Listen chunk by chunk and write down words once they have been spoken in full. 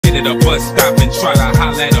Hit it a bus stop and try to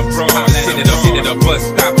holla at a bro. Hit it a bus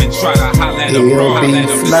stop and try to holla at a bro. Hit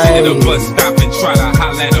it a bus stop and try to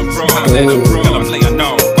holla at a bro. Tell them play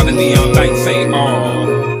alone while the neon lights say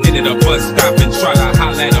on. Hit it a bus stop and try to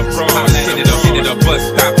holla at a bro. Hit it a bus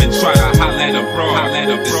stop and try to holla at a bro.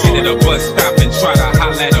 Hit it a bus stop and try to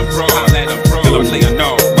holla at a bro. Tell them play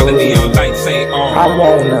alone while the neon lights say on. I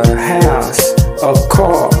want a house, a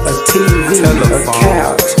car, a TV, a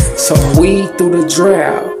couch, some weed through the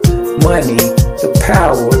drought. Money, the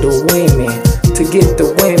power, the women. To get the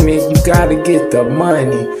women, you gotta get the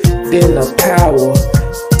money. Then the power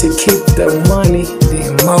to keep the money.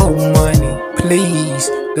 Then more money, please.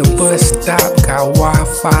 The bus stop got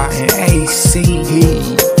Wi-Fi and AC.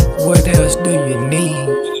 What else do you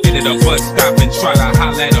need? Hit it a bus stop and try to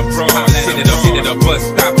holla at a bro. Hit it a bus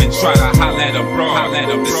stop and try to holla at a bro.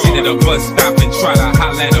 Hit it a bus stop and try to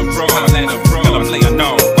holla at a bro. Tell them play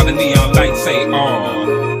alone while the neon lights say on.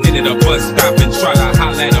 Hit it a bus stop and try to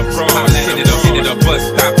holla at a bro. Hit it a bus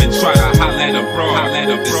stop and try to holla at a bro.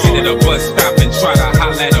 Hit it a bus stop and try to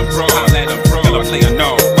holla at a bro. Tell them play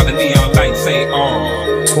alone while the neon lights say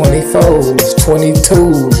on. 24s,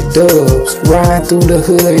 22s, dubs, riding through the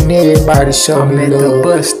hood and everybody show me love. I'm at the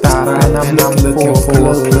bus stop and I'm looking for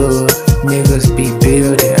a plug. Niggas be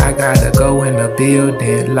building, I gotta go in the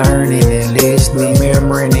building, learning and listening,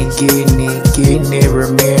 remembering and getting it,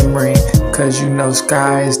 remembering. Cause you know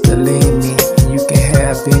sky is the limit, and you can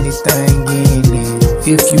have anything in it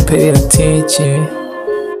if you pay attention.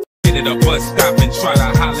 Hit it a bus stop and try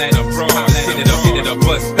to holla at a bro. Hit it a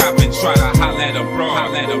bus stop and try to holla at a bro.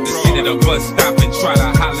 Hit it a bus stop